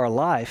made of our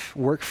life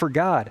work for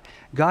God.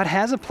 God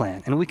has a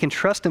plan, and we can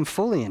trust him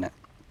fully in it.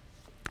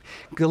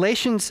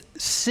 Galatians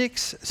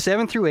 6,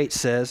 7 through 8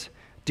 says,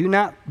 do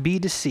not be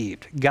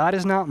deceived. God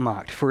is not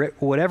mocked. For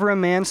whatever a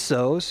man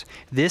sows,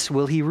 this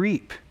will he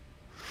reap.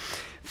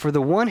 For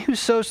the one who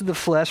sows to the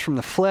flesh from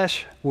the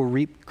flesh will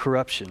reap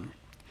corruption.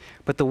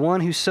 But the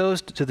one who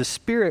sows to the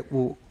Spirit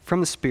will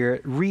from the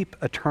Spirit reap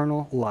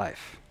eternal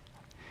life.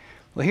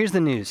 Well, here's the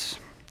news.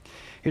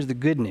 Here's the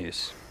good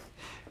news.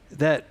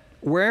 That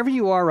wherever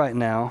you are right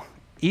now,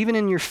 even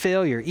in your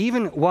failure,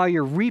 even while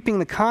you're reaping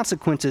the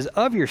consequences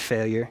of your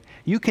failure,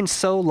 you can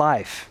sow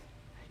life.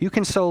 You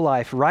can sow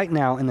life right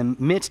now in the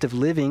midst of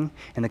living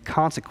in the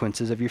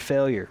consequences of your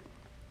failure.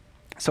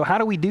 So how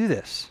do we do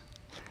this?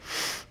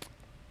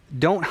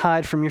 Don't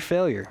hide from your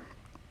failure.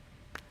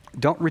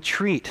 Don't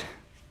retreat.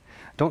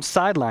 Don't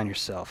sideline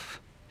yourself.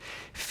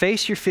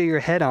 Face your failure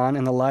head on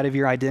in the light of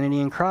your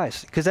identity in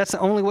Christ, because that's the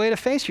only way to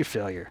face your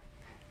failure.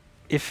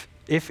 If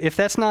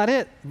that's not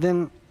it,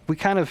 then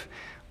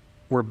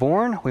we're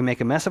born, we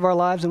make a mess of our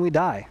lives, and we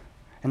die.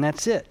 And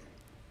that's it.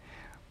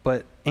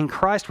 But in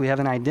Christ, we have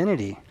an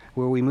identity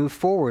where we move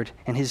forward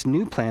in his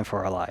new plan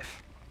for our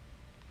life.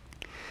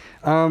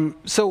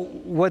 So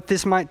what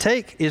this might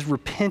take is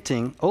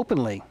repenting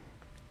openly,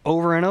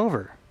 over and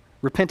over.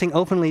 Repenting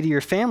openly to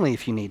your family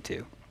if you need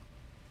to.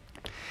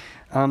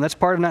 That's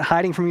part of not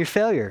hiding from your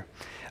failure.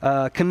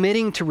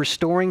 Committing to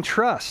restoring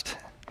trust.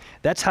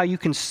 That's how you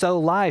can sow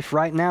life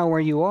right now where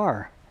you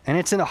are. And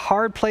it's in a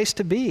hard place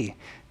to be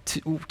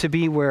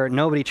where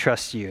nobody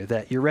trusts you,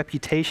 that your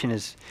reputation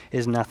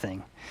is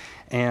nothing.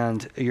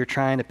 And you're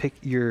trying to pick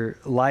your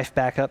life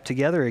back up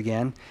together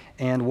again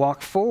and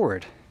walk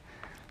forward.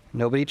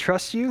 Nobody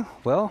trusts you?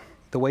 Well,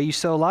 the way you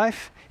sow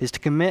life is to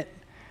commit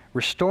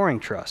restoring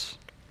trust.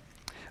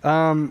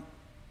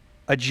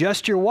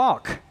 Adjust your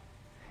walk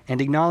and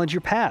acknowledge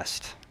your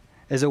past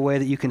as a way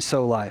that you can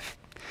sow life.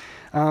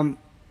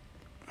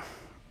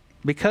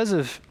 because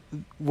of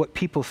what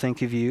people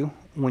think of you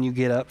when you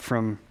get up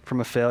from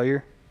a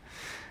failure,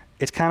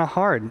 it's kind of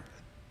hard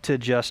to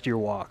adjust your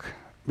walk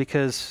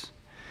because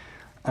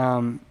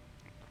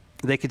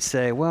they could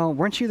say, well,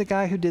 weren't you the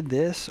guy who did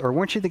this? Or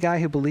weren't you the guy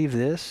who believed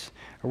this?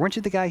 Or weren't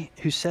you the guy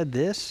who said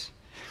this?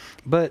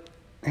 But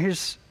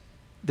here's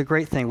the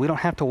great thing. We don't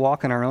have to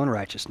walk in our own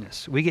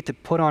righteousness. We get to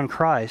put on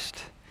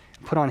Christ,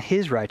 put on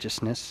his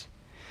righteousness,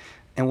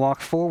 and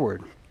walk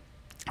forward.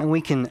 And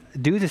we can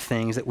do the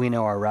things that we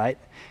know are right,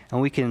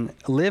 and we can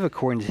live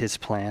according to his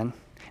plan,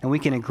 and we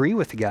can agree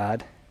with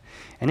God.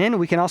 And then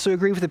we can also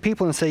agree with the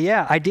people and say,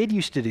 yeah, I did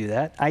used to do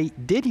that. I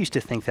did used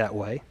to think that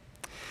way.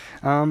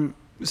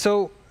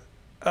 So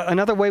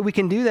another way we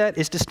can do that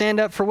is to stand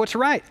up for what's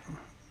right.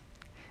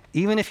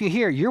 Even if you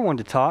hear you're one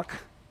to talk,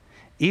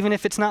 even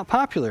if it's not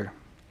popular,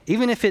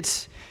 even if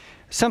it's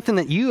something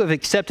that you have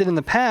accepted in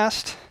the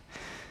past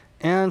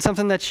and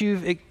something that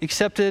you've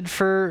accepted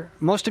for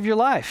most of your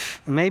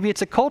life. Maybe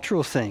it's a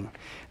cultural thing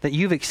that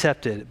you've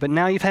accepted, but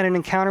now you've had an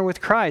encounter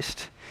with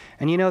Christ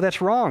and you know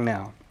that's wrong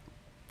now.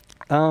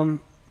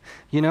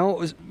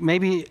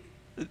 Maybe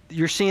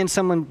you're seeing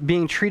someone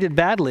being treated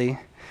badly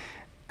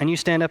and you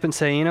stand up and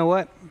say, you know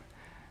what?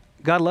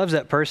 God loves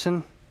that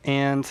person,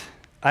 and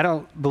I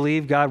don't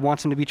believe God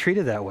wants him to be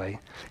treated that way.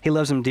 He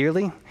loves him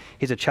dearly.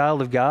 He's a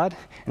child of God,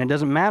 and it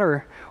doesn't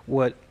matter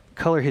what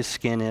color his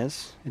skin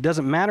is. It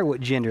doesn't matter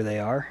what gender they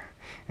are,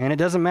 and it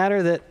doesn't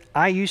matter that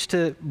I used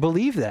to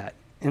believe that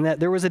and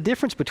that there was a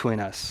difference between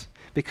us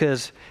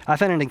because I've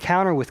had an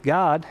encounter with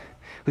God,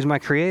 who's my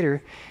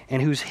creator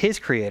and who's his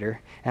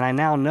creator, and I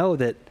now know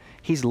that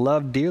he's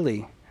loved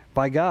dearly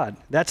by God.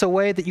 That's a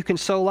way that you can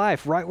sow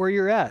life right where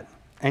you're at,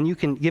 and you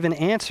can give an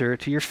answer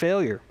to your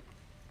failure.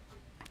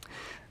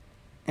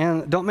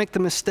 And don't make the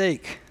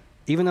mistake,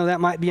 even though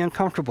that might be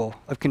uncomfortable,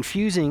 of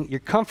confusing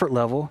your comfort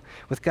level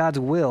with God's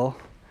will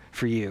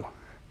for you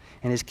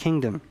and his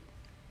kingdom.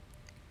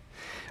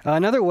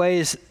 Another way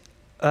is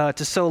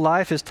to sow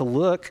life is to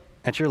look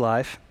at your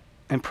life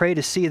and pray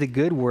to see the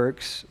good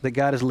works that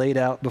God has laid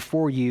out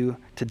before you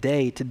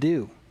today to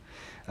do.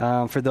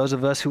 For those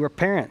of us who are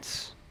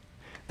parents,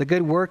 the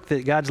good work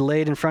that God's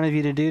laid in front of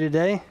you to do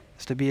today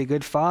is to be a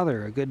good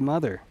father, a good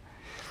mother,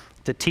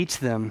 to teach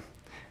them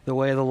the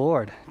way of the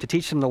Lord, to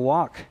teach them to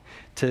walk,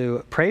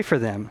 to pray for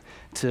them,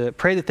 to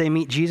pray that they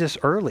meet Jesus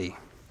early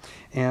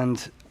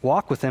and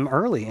walk with them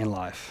early in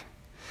life.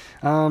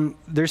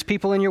 There's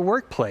people in your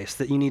workplace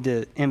that you need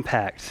to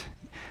impact.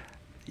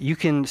 You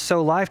can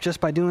sow life just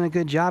by doing a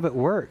good job at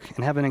work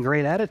and having a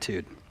great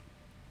attitude.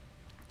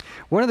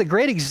 One of the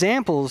great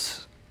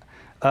examples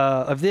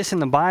of this in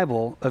the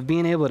Bible, of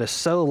being able to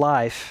sow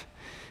life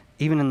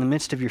even in the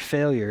midst of your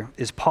failure,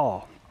 is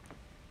Paul.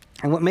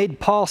 And what made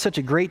Paul such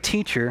a great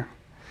teacher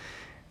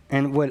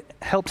and what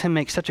helped him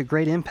make such a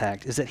great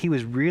impact is that he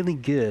was really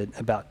good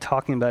about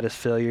talking about his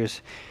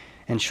failures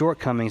and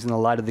shortcomings in the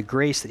light of the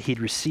grace that he'd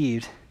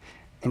received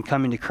in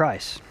coming to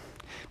Christ.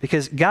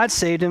 Because God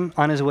saved him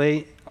on his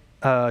way,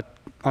 on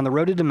the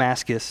road to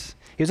Damascus.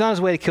 He was on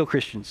his way to kill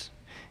Christians.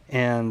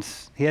 And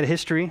he had a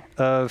history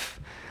of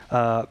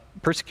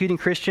persecuting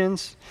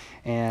Christians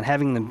and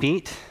having them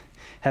beat,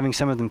 having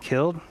some of them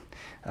killed.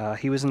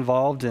 He was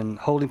involved in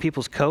holding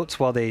people's coats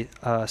while they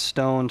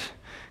stoned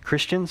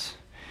Christians.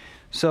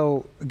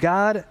 So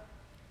God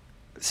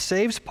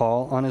saves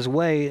Paul on his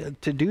way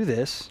to do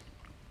this,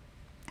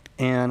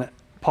 and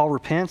Paul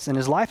repents and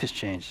his life is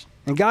changed.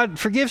 And God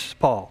forgives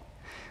Paul,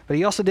 but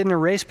he also didn't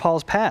erase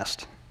Paul's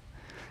past.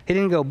 He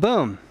didn't go,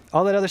 boom,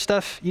 all that other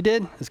stuff you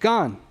did is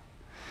gone.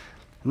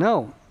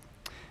 No,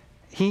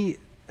 he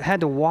had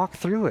to walk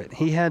through it.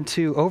 He had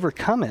to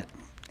overcome it.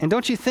 And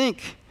don't you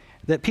think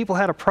that people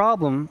had a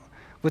problem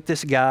with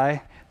this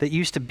guy that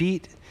used to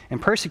beat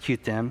and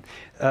persecute them?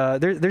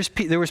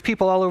 There was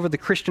people all over the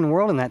Christian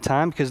world in that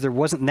time, because there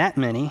wasn't that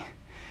many,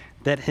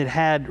 that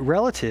had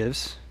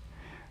relatives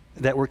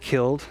that were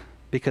killed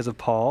because of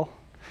Paul,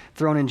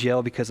 thrown in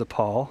jail because of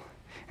Paul,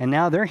 and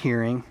now they're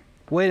hearing,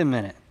 wait a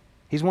minute,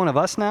 he's one of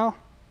us now?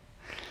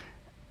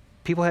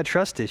 People had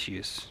trust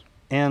issues.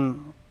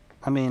 And,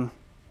 I mean,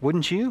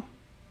 wouldn't you?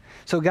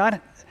 So God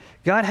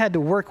had to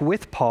work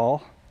with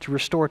Paul to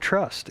restore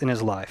trust in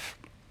his life.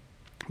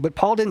 But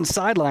Paul didn't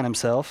sideline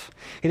himself.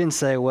 He didn't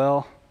say,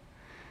 well,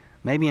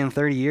 maybe in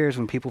 30 years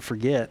when people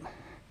forget,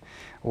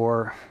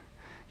 or,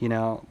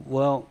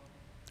 well,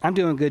 I'm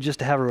doing good just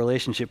to have a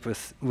relationship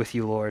with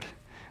you, Lord.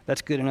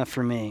 That's good enough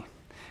for me.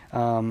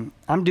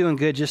 I'm doing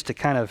good just to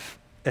kind of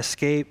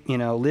escape,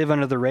 live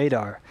under the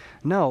radar.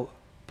 No,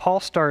 Paul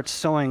starts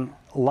sowing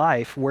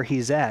life where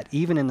he's at,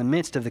 even in the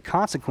midst of the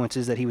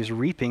consequences that he was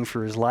reaping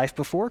for his life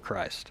before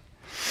Christ.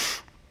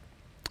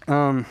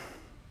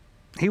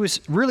 He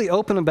was really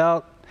open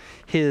about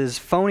his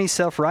phony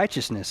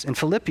self-righteousness. In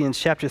Philippians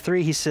chapter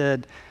 3, he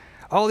said,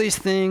 all these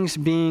things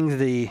being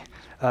the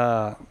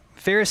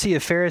Pharisee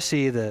of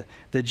Pharisee,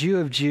 the Jew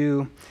of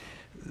Jew,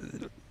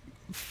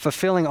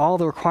 fulfilling all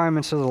the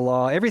requirements of the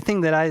law,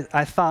 everything that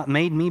I thought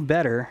made me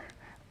better,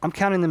 I'm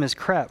counting them as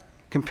crap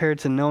compared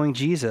to knowing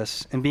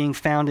Jesus and being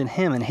found in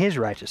him and his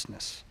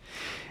righteousness.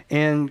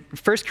 In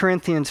 1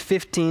 Corinthians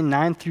 15,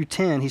 9 through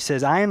 10, he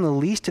says, I am the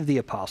least of the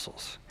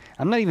apostles.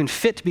 I'm not even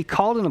fit to be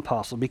called an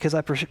apostle because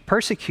I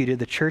persecuted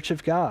the church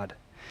of God.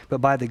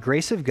 But by the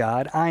grace of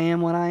God, I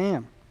am what I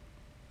am.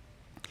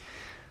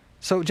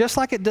 So just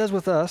like it does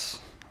with us,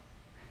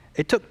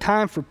 it took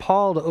time for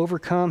Paul to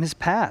overcome his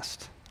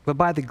past. But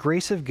by the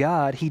grace of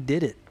God, he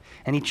did it.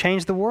 And he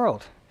changed the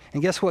world.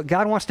 And guess what?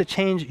 God wants to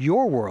change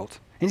your world.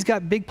 And he's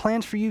got big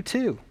plans for you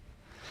too.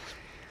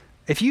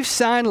 If you've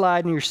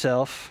sidelined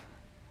yourself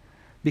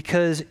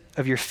because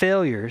of your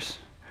failures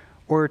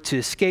or to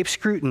escape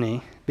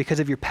scrutiny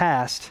because of your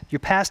past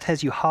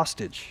has you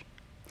hostage.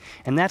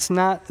 And that's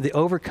not the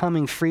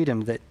overcoming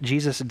freedom that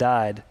Jesus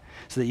died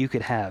so that you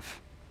could have.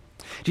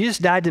 Jesus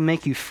died to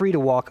make you free to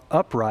walk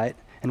upright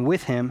and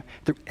with him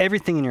through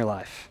everything in your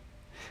life.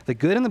 The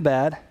good and the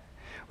bad,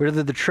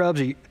 whether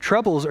the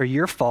troubles are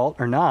your fault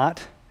or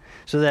not,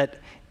 so that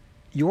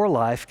your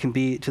life can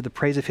be to the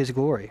praise of his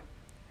glory.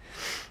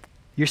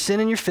 Your sin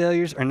and your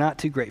failures are not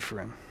too great for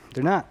him.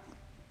 They're not.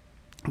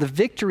 The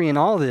victory in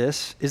all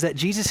this is that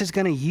Jesus is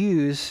going to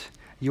use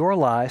your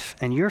life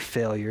and your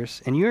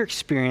failures and your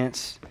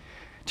experience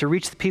to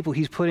reach the people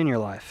he's put in your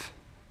life.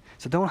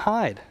 So don't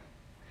hide.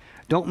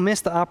 Don't miss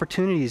the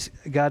opportunities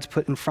God's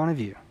put in front of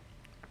you.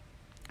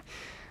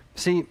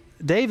 See,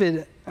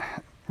 David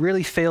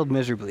really failed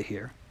miserably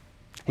here.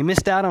 He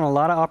missed out on a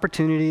lot of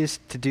opportunities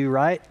to do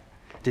right,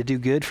 to do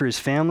good for his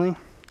family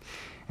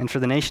and for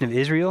the nation of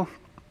Israel.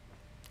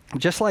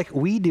 Just like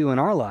we do in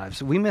our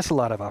lives, we miss a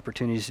lot of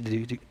opportunities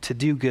to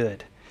do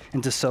good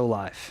and to sow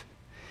life.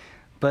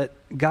 But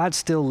God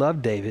still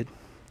loved David.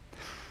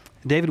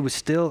 David was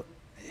still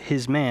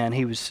his man.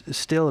 He was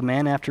still a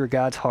man after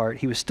God's heart.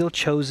 He was still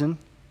chosen,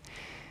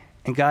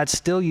 and God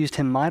still used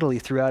him mightily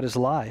throughout his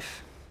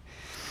life.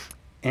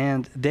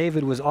 And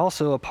David was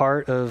also a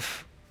part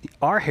of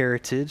our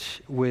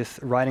heritage with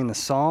writing the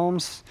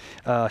Psalms,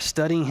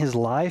 studying his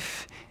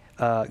life.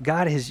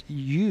 God has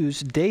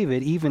used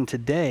David even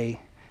today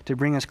to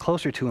bring us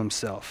closer to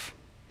himself.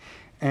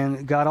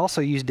 And God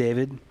also used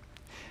David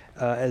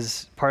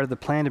as part of the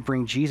plan to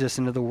bring Jesus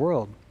into the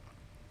world.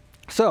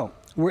 So,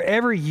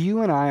 wherever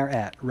you and I are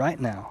at right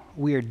now,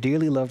 we are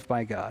dearly loved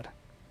by God.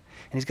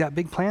 And he's got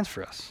big plans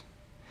for us.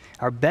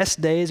 Our best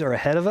days are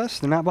ahead of us.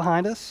 They're not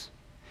behind us.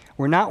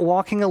 We're not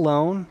walking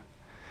alone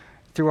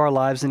through our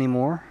lives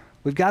anymore.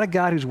 We've got a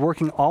God who's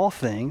working all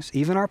things,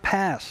 even our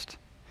past,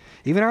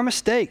 even our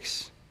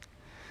mistakes,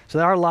 so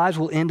that our lives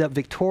will end up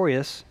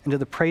victorious into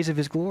the praise of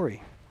his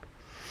glory.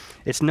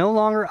 It's no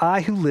longer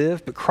I who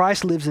live, but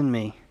Christ lives in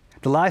me.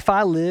 The life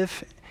I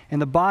live in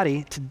the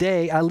body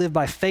today, I live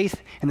by faith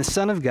in the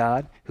Son of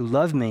God who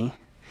loved me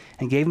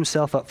and gave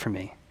himself up for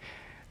me.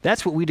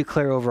 That's what we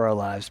declare over our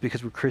lives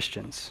because we're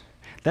Christians.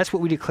 That's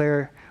what we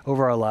declare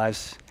over our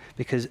lives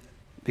because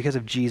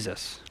of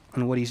Jesus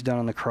and what he's done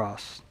on the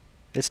cross.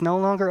 It's no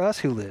longer us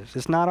who lives.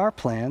 It's not our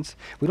plans.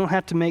 We don't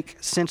have to make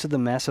sense of the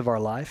mess of our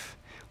life.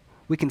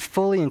 We can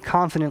fully and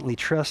confidently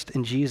trust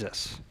in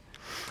Jesus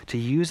to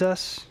use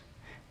us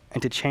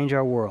and to change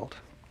our world.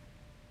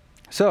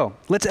 So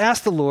let's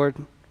ask the Lord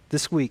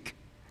this week,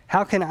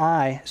 how can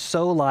I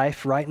sow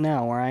life right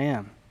now where I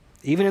am?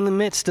 Even in the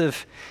midst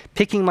of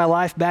picking my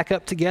life back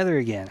up together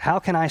again, how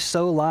can I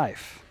sow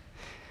life?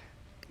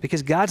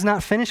 Because God's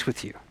not finished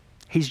with you.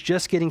 He's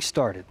just getting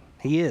started.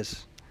 He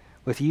is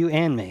with you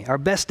and me. Our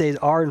best days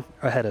are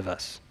ahead of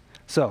us.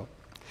 So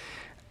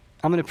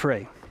I'm going to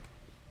pray.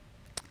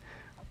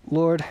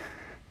 Lord,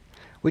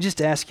 we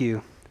just ask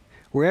you,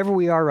 wherever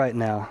we are right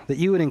now, that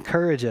you would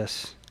encourage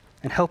us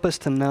and help us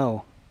to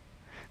know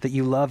that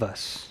you love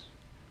us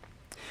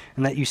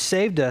and that you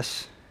saved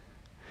us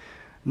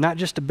not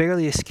just to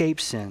barely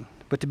escape sin,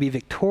 but to be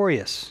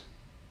victorious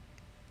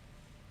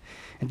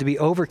and to be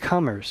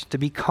overcomers, to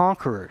be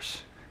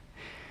conquerors.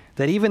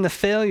 That even the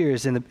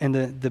failures and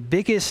the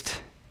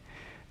biggest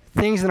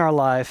things in our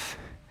life,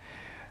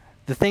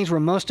 the things we're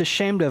most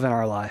ashamed of in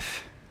our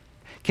life,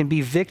 can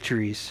be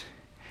victories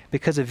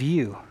because of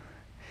you,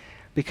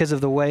 because of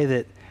the way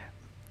that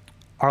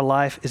our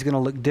life is going to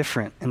look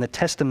different and the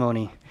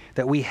testimony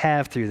that we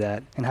have through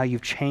that and how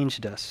you've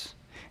changed us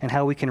and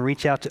how we can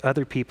reach out to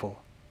other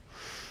people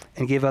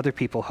and give other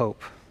people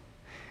hope.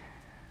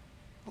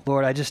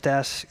 Lord, I just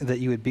ask that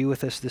you would be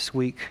with us this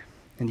week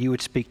and you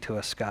would speak to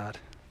us, God,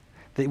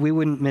 that we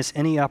wouldn't miss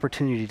any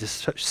opportunity to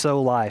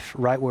sow life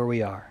right where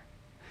we are.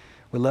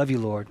 We love you,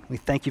 Lord. We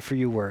thank you for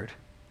your word.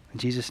 In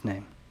Jesus'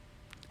 name,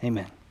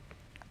 amen.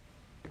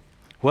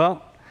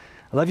 Well,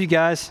 I love you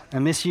guys. I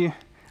miss you.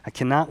 I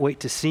cannot wait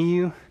to see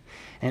you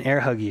and air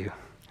hug you.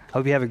 I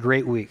hope you have a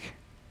great week.